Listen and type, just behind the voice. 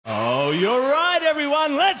Oh, you're right,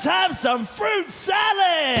 everyone. Let's have some fruit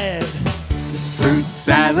salad. Fruit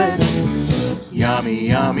salad, yummy,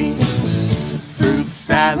 yummy. Fruit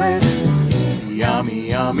salad, yummy,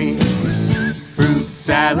 yummy. Fruit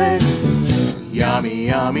salad, yummy,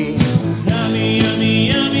 yummy. Yummy, yummy,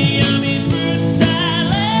 yummy, yummy fruit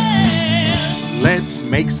salad. Let's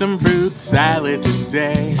make some fruit salad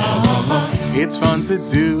today. It's fun to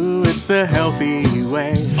do, it's the healthy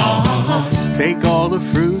way. Take all the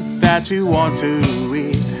fruit that you want to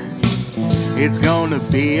eat. It's gonna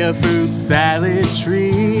be a fruit salad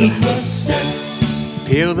treat. The first step.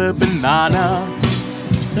 Peel the banana.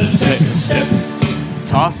 The second step.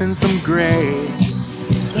 Toss in some grapes.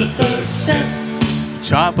 The third step.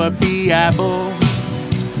 Chop up the apple.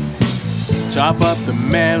 Chop up the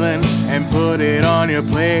melon and put it on your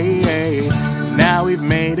plate. Now we've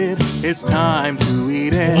made it, it's time to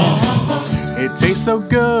eat it. It tastes so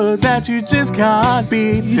good that you just can't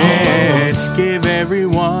beat it. Give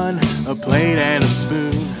everyone a plate and a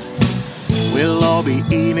spoon. We'll all be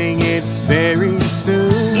eating it very soon.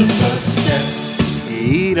 The first step.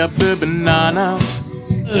 Eat up the banana.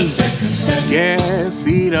 The second step. Yes,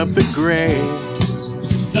 eat up the grapes.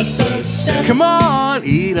 The third step. Come on,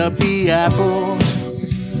 eat up the apple.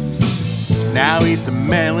 Now eat the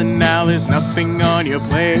melon, now there's nothing on your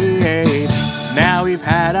plate. Now we've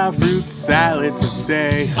had our fruit salad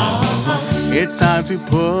today. It's time to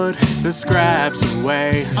put the scraps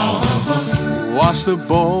away. Wash the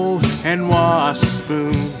bowl and wash the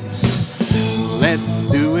spoons. Let's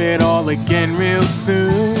do it all again real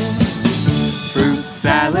soon. Fruit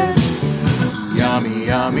salad, yummy,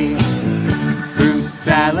 yummy. Fruit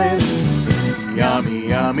salad, yummy,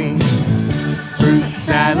 yummy. Fruit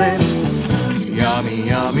salad, yummy,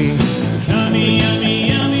 yummy. Yummy, yummy,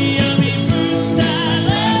 yummy, yummy fruit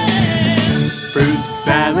salad. Fruit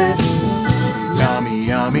salad, yummy,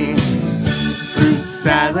 yummy. Fruit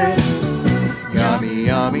salad, yummy,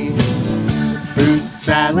 yummy. Fruit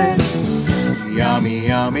salad, yummy,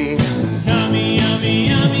 yummy. Yummy, yummy,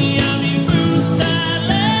 yummy, yummy fruit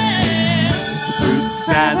salad. Fruit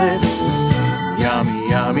salad, yummy,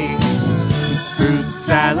 yummy. Fruit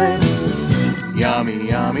salad, yummy,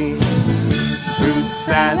 yummy. Fruit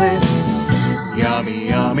salad, yummy,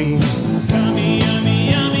 yummy. Yummy, yummy,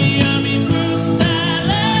 yummy, yummy fruit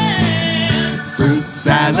salad. Fruit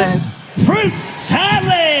salad. Fruit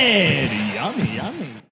salad!